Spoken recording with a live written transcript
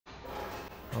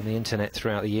on the internet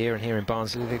throughout the year, and here in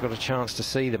Barnsley they've got a chance to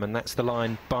see them, and that's the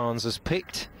line Barnes has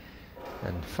picked.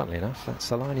 And funnily enough, that's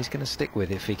the line he's going to stick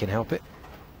with if he can help it.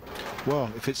 Well,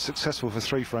 if it's successful for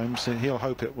 3 frames, he'll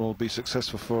hope it will be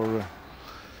successful for...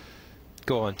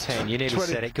 Go on, 10. You nearly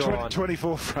said it. Go on.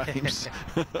 24 frames.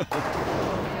 Good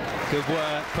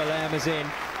work. Palerma's in.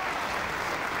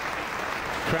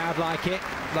 Crowd like it.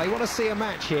 They want to see a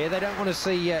match here. They don't want to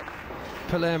see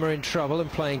Palermo in trouble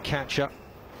and playing catch-up.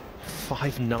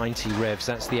 590 revs.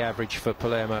 That's the average for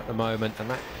Palermo at the moment. And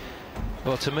that,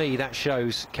 well, to me, that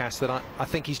shows, Cass, that I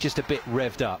think he's just a bit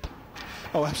revved up.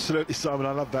 Oh, absolutely, Simon.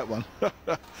 I love that one.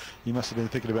 You must have been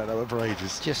thinking about that one for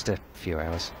ages. Just a few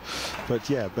hours. But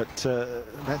yeah,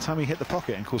 that time he hit the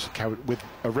pocket, and of course, with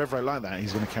a rev rate like that,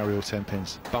 he's going to carry all 10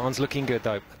 pins. Barnes looking good,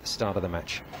 though, at the start of the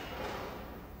match.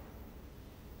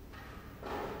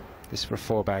 This for a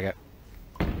 4-bagger.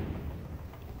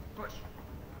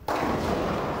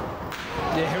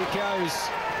 Yeah, here it goes.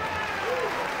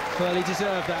 Well, he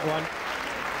deserved that one.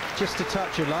 Just a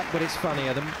touch of luck, but it's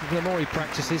funnier. The more he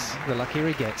practices, the luckier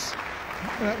he gets.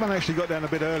 That one actually got down a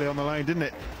bit early on the lane, didn't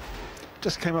it?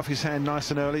 Just came off his hand nice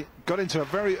and early. Got into a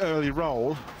very early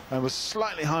roll and was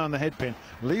slightly high on the headpin,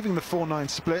 leaving the 4-9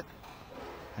 split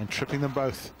and tripping them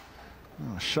both.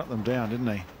 Oh, shut them down, didn't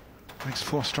he? Makes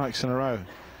 4 strikes in a row.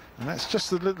 And that's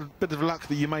just a little bit of luck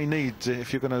that you may need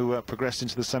if you're going to progress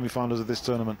into the semi-finals of this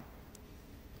tournament.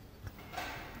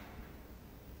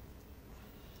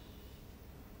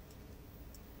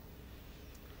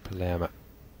 Palermo.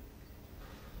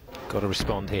 Got to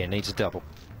respond here, needs a double.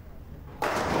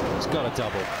 He's got a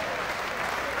double.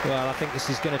 Well, I think this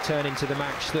is going to turn into the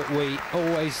match that we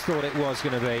always thought it was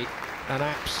going to be. An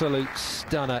absolute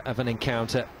stunner of an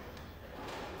encounter.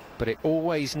 But it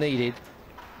always needed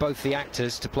both the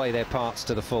actors to play their parts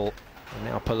to the full. And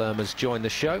now Palermo's joined the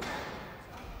show.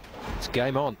 It's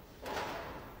game on.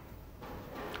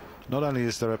 Not only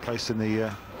is there a place in the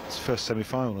first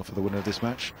semi-final for the winner of this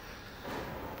match,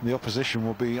 the opposition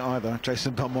will be either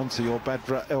Jason Belmonte or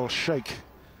Badra El Sheikh.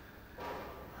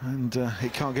 And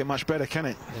it can't get much better, can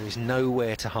it? There is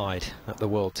nowhere to hide at the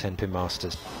World Tenpin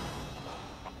Masters.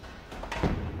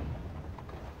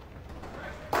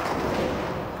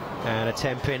 And a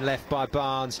 10-pin left by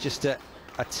Barnes, just a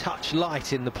touch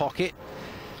light in the pocket.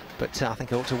 But I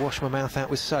think I ought to wash my mouth out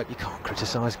with soap. You can't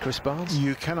criticise Chris Barnes.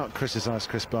 You cannot criticise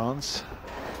Chris Barnes.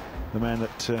 The man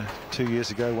that 2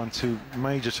 years ago won 2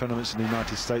 major tournaments in the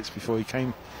United States before he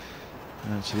came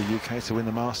to the UK to win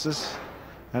the Masters,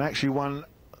 and actually won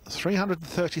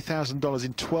 $330,000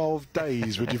 in 12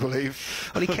 days, would you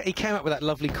believe? Well, he came up with that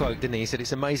lovely quote, didn't he? He said,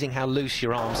 it's amazing how loose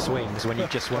your arm swings when you've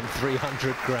just won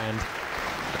 300 grand.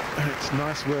 It's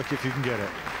nice work if you can get it.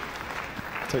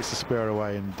 Takes the spare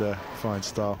away and fine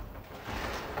style.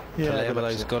 Yeah,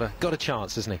 Palermo's got a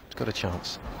chance, hasn't he? He's got a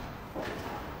chance.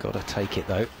 Got to take it,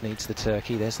 though. Needs the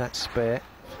turkey. There's that spare.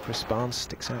 Chris Barnes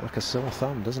sticks out like a sore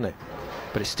thumb, doesn't it?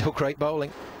 But it's still great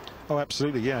bowling. Oh,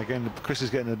 absolutely, yeah. Again, Chris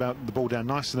is getting the ball down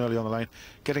nice and early on the lane,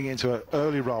 getting it into an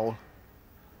early roll.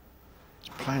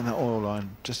 Playing that oil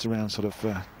line just around sort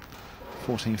of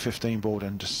 14, 15 board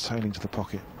and just sailing to the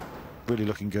pocket. Really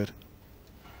looking good.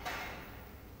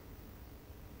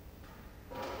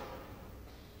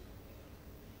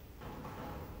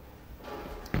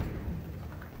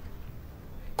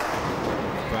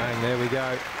 There we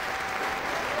go.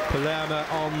 Palermo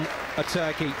on a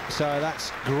turkey, so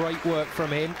that's great work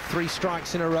from him. 3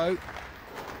 strikes in a row.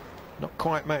 Not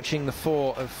quite matching the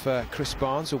 4 of Chris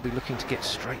Barnes, who'll be looking to get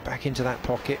straight back into that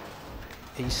pocket.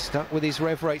 He's stuck with his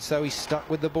rev rates, though. He's stuck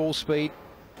with the ball speed.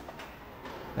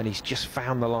 And he's just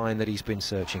found the line that he's been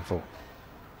searching for.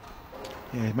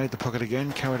 Yeah, he made the pocket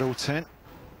again, carried all 10.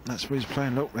 That's where he's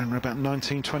playing. Look, we're about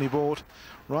 19, 20 board.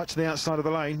 Right to the outside of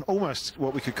the lane. Almost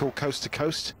what we could call coast to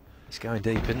coast. He's going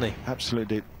deep, isn't he?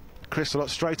 Absolutely deep. Chris a lot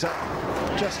straighter.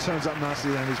 Just turns up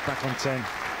nicely and he's back on 10.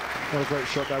 What a great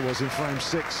shot that was in frame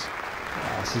 6.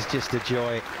 Oh, this is just a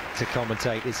joy to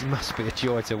commentate. This must be a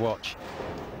joy to watch.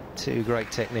 2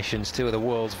 great technicians, 2 of the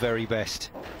world's very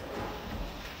best.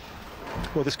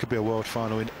 Well, this could be a world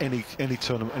final in any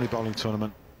tournament, any bowling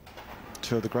tournament.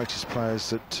 2 of the greatest players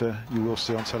that you will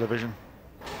see on television.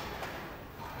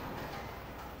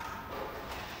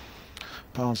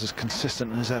 Barnes as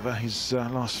consistent as ever. His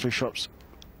last 3 shots,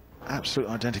 absolute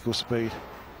identical speed.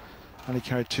 Only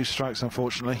carried 2 strikes,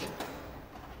 unfortunately.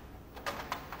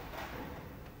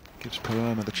 Gives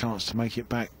Palermo the chance to make it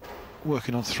back,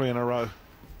 working on 3 in a row.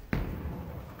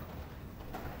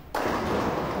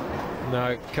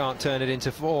 No, can't turn it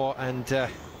into 4, and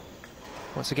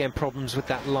once again problems with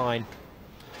that line.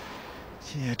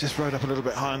 Yeah, just rode up a little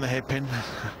bit high on the headpin.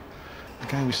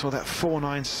 Again, we saw that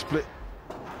 4-9 split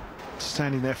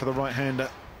standing there for the right-hander.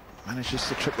 Manages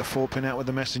to trip the 4-pin out with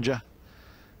the messenger.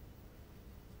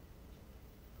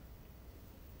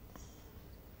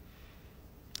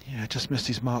 Yeah, just missed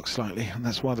his mark slightly, and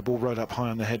that's why the ball rode up high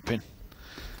on the head pin.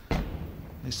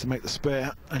 Needs to make the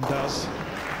spare, and does.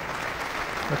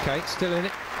 Okay, still in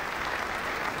it.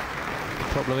 The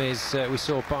problem is we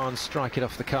saw Barnes strike it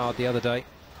off the card the other day.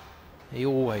 He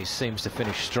always seems to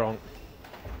finish strong.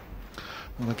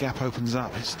 Well, the gap opens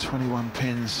up. It's 21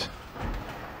 pins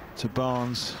to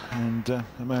Barnes, and a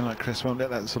man like Chris won't let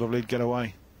that sort of lead get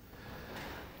away.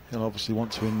 He'll obviously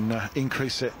want to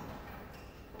increase it.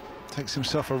 Takes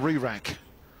himself a re-rack.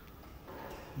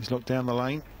 He's looked down the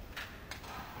lane.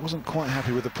 Wasn't quite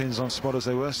happy with the pins on spot as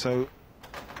they were, so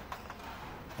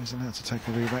he's allowed to take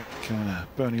a re-rack.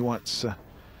 Bernie White's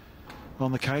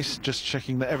on the case, just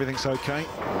checking that everything's okay.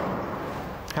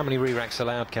 How many re-racks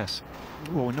allowed, Cass?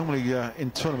 Well, normally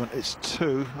in tournament it's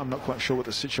 2. I'm not quite sure what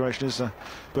the situation is.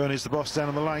 Bernie's the boss down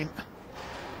on the lane.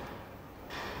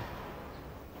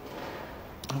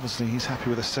 Obviously he's happy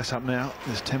with the setup now.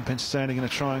 There's Tenpin standing in a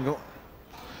triangle,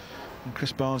 and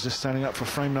Chris Barnes is standing up for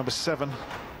frame number 7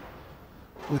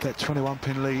 with that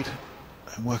 21-pin lead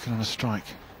and working on a strike.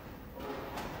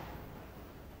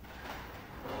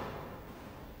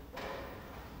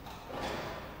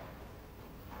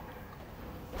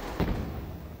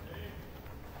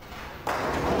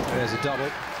 There's a double.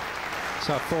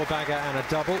 So a 4-bagger and a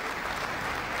double.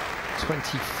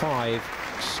 25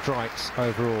 strikes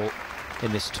overall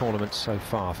in this tournament so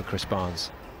far for Chris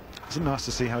Barnes. Isn't it nice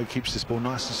to see how he keeps this ball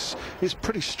nice? It's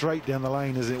pretty straight down the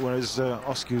lane, is it? Whereas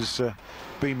Osku's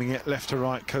beaming it left to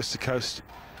right, coast to coast.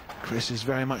 Chris is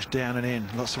very much down and in.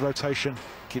 Lots of rotation,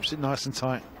 keeps it nice and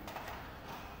tight.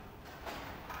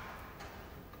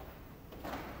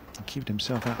 And keeping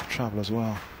himself out of trouble as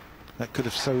well. That could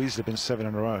have so easily been 7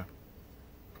 in a row.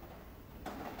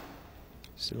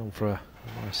 Still on for a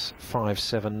nice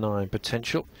 5-7-9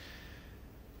 potential.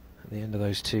 At the end of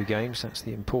those 2 games, that's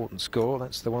the important score.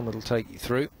 That's the one that'll take you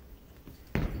through.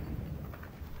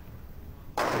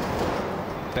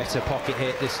 Better pocket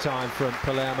hit this time from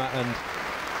Palermaa, and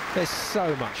there's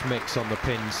so much mix on the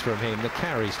pins from him. The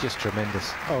carry's just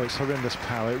tremendous. Oh, it's horrendous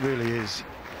power, it really is.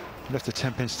 Left the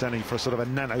Tenpin standing for a sort of a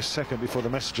nanosecond before the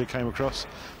messenger came across,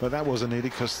 but that wasn't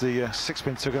needed because the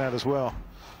 6-pin took it out as well.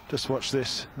 Just watch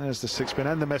this. There's the 6-pin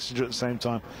and the messenger at the same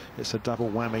time. It's a double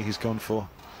whammy he's gone for.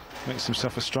 Makes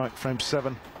himself a strike, frame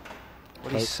 7.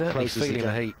 Well, he's certainly feeling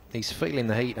the heat. He's feeling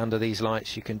the heat under these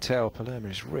lights. You can tell Palermaa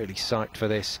is really psyched for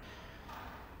this.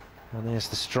 And there's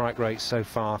the strike rate so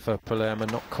far for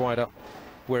Palermaa, not quite up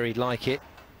where he'd like it.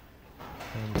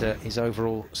 And his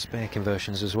overall spare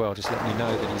conversions as well, just letting you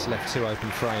know that he's left 2 open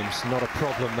frames. Not a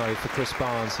problem though for Chris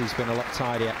Barnes. He's been a lot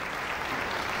tidier.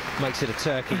 Makes it a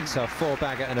turkey. So a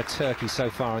 4-bagger and a turkey so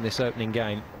far in this opening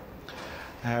game.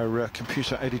 Our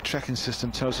computer-aided tracking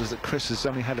system tells us that Chris has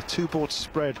only had a 2-board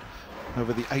spread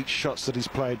over the 8 shots that he's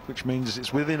played, which means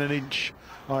it's within an inch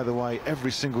either way,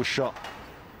 every single shot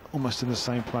almost in the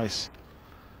same place.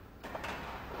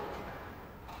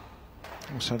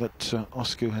 Also that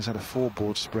Osku has had a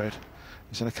 4-board spread.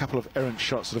 He's had a couple of errant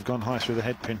shots that have gone high through the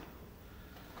head pin.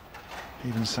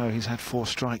 Even so, he's had 4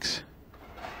 strikes.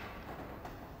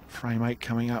 Frame 8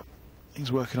 coming up.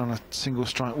 He's working on a single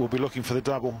strike. We'll be looking for the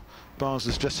double. Barnes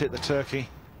has just hit the turkey.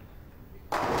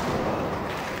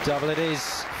 Double it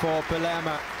is for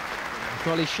Palermaa.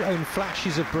 Well, he's shown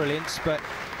flashes of brilliance, but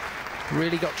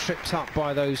really got tripped up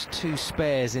by those 2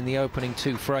 spares in the opening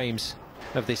 2 frames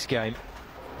of this game.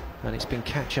 And it's been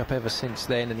catch-up ever since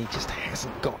then, and he just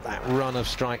hasn't got that run of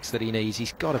strikes that he needs.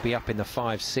 He's got to be up in the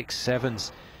 5, 6,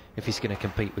 7s if he's going to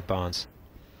compete with Barnes.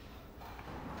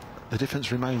 The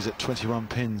difference remains at 21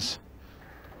 pins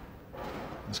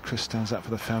as Chris stands up for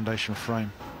the foundation frame.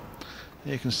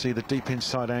 You can see the deep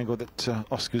inside angle that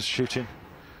Osku's shooting.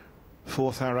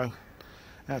 4th arrow,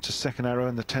 out to 2nd arrow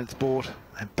and the 10th board,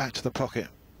 and back to the pocket.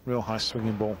 Real high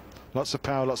swinging ball. Lots of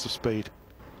power, lots of speed.